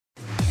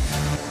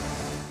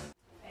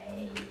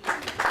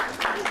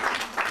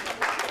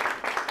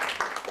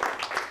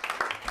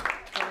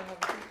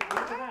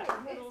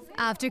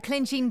After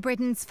clinching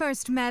Britain's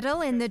first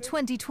medal in the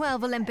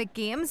 2012 Olympic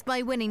Games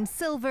by winning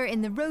silver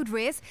in the road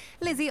race,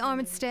 Lizzie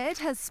Armitstead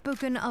has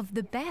spoken of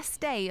the best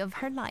day of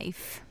her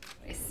life.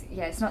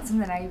 It's not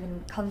something I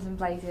even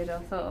contemplated or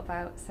thought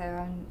about, so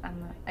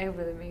I'm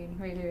over the moon,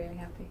 really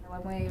happy.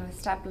 When we were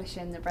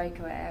establishing the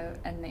breakaway out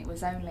and it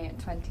was only at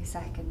 20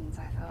 seconds,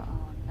 I thought,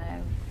 oh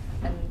no.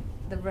 And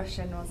the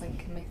Russian wasn't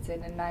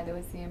committing and neither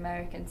was the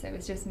American, so it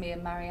was just me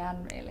and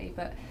Marianne really.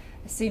 But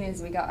as soon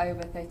as we got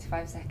over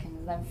 35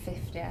 seconds, then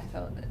 50, I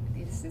thought that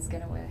this is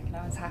going to work, and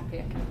I was happy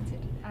I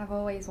committed. I've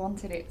always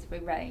wanted it to be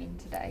rain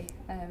today.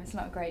 It's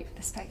not great for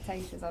the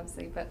spectators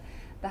obviously, but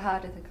the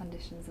harder the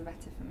conditions the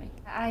better for me.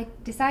 I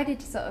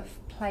decided to sort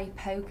of play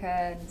poker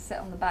and sit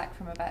on the back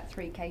from about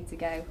 3k to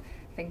go,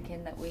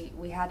 thinking that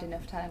we had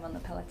enough time on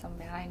the peloton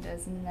behind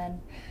us, and then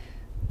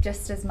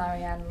just as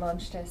Marianne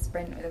launched her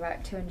sprint with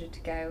about 200 to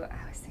go,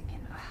 I was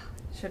thinking,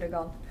 should have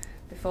gone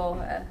before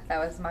her. That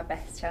was my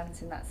best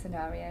chance in that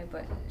scenario,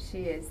 but she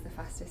is the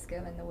fastest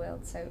girl in the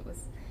world, so it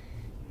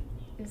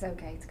was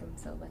okay to come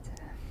silver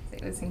to her.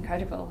 It was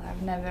incredible.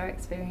 I've never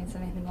experienced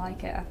anything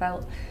like it. I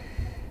felt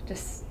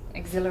just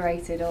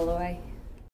exhilarated all the way.